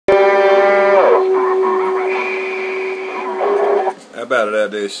about it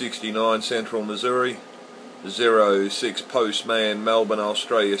out there, 69 Central Missouri, 06 Postman, Melbourne,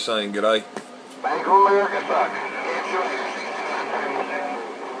 Australia, saying g'day. Bank of America sucks.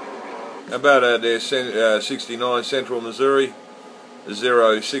 About out there, 69 Central Missouri,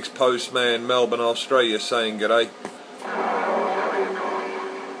 06 Postman, Melbourne, Australia, saying g'day.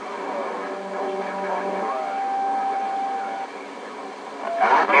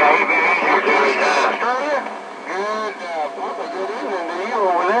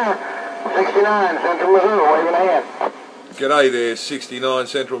 Central Missouri, waving a hand. G'day there, 69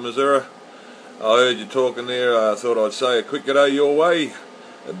 Central Missouri. I heard you talking there. I thought I'd say a quick g'day your way.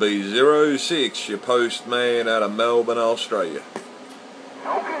 It'd be 06, your postman out of Melbourne, Australia.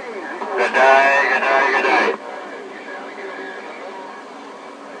 Okay. Good day, good day, good day.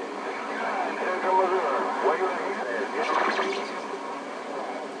 Central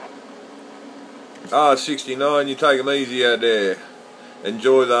Missouri, 69, you take 'em easy out there.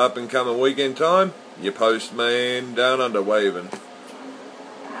 Enjoy the up and coming weekend time. Your postman down under waving.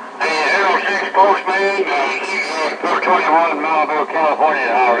 Hey, 06 Postman, 421 Malibu, California,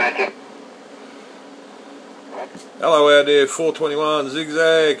 holler at you. Hello out there, 421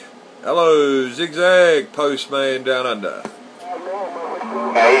 Zigzag. Hello, Zigzag, postman down under.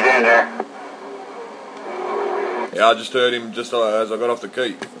 Yeah, he's in there. Yeah, I just heard him just as I got off the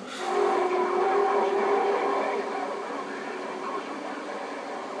key.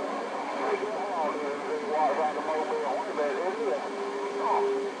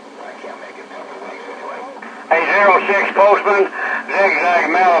 Hey, 06 Postman,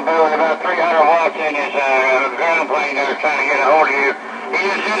 Zigzag Malibu with about 300 watts in his ground plane there trying to get a hold of you. He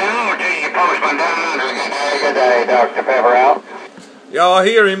just said hello to you, Postman, down under. Good day, Dr. Pepper out. Yeah, I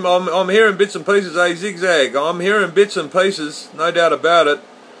hear him. I'm hearing bits and pieces. Hey, Zigzag, I'm hearing bits and pieces, no doubt about it.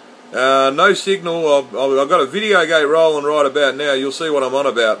 No signal. I've got a video gate rolling right about now. You'll see what I'm on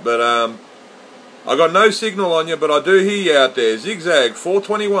about. But I got no signal on you, but I do hear you out there. Zigzag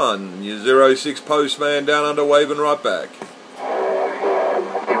 421, your 06 postman down under waving right back.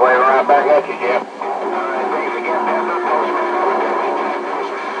 He's waving right back at you, Jeff.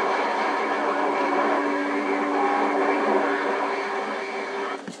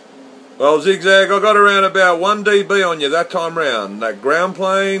 Well, Zigzag, I got around about 1 dB on you that time round. That ground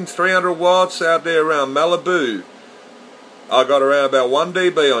plane, 300 watts out there around Malibu. I got around about 1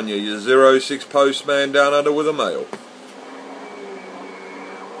 dB on you, your 06 postman down under with a mail.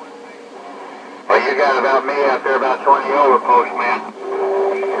 Well, you got about me out there about 20 over, Postman.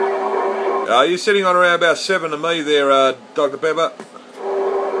 You're sitting on around about 7 to me there, Dr. Pepper.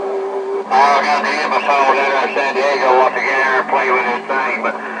 I got the imbecile there in San Diego wants to get in there and play with his thing,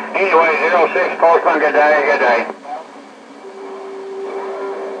 but anyway, 06 Postman, good day, good day.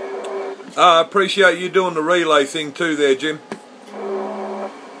 I appreciate you doing the relay thing too there, Jim. Take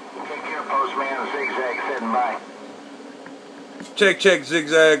care, Postman. Zigzag sitting by. Check,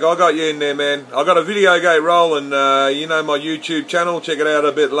 Zigzag. I got you in there, man. I got a video gate rolling. You know my YouTube channel. Check it out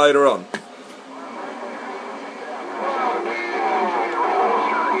a bit later on.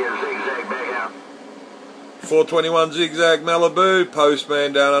 421 Zigzag Malibu,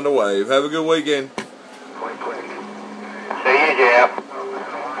 postman down under wave. Have a good weekend. See you, Jeff.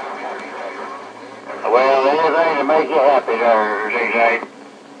 Well, anything to make you happy there, Zigzag.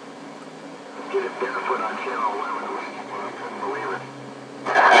 Get it barefoot on channel 11. Believe it.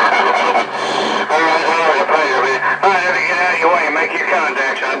 Alright, always a pleasure, man. Alright, let me get out of your way and make your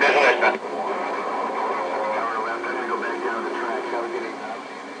contacts. I'm just listening.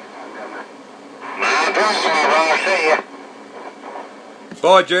 See ya.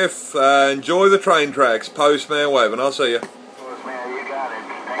 Bye, Jeff. Enjoy the train tracks. Postman waving. I'll see you. Postman, you got it.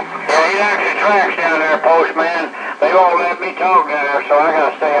 Yeah, he likes the tracks down there, Postman. They won't let me talk down there, so I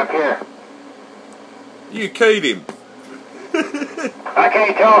gotta stay up here. You keyed him. I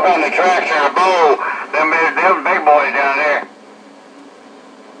can't talk on the tracks or a bowl. Them big boys down there.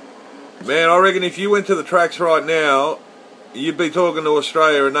 Man, I reckon if you went to the tracks right now, you'd be talking to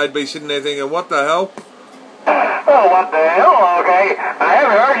Australia and they'd be sitting there thinking, what the hell? Oh, what the hell? Okay. I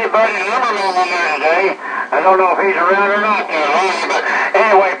haven't heard anybody numberman in there today. I don't know if he's around or not there, Lonnie, but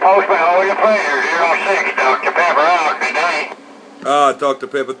anyway, Postman, always a pleasure. 06, Dr. Pepper out. Good day. Dr.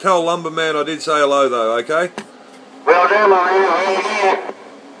 Pepper. Tell Lumberman I did say hello, though, okay? Will do, my man.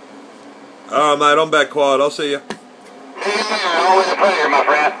 Alright, mate, I'm back quiet. I'll see you. See you later. Always a pleasure, my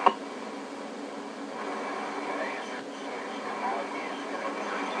friend.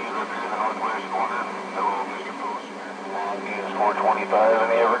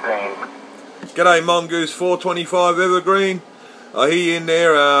 G'day, Mongoose 425 Evergreen. I hear you in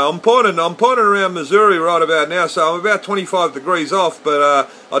there. I'm pointing around Missouri right about now, so I'm about 25 degrees off, but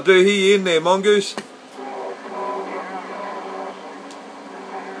I do hear you in there, Mongoose.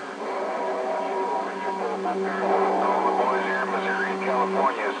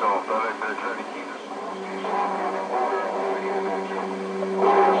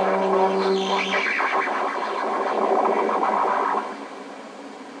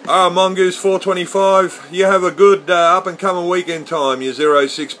 Mongoose 425, you have a good up and coming weekend time, you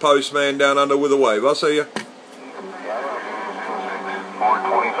 06 postman down under with a wave. I'll see you. 425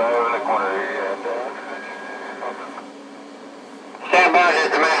 in the corner here. Stand by, this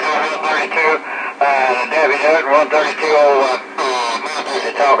is the man 132, Davy Newton, 132 old Mountains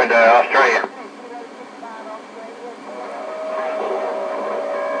is talking to Australia.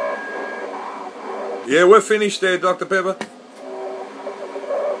 Yeah, we're finished there, Dr. Pepper.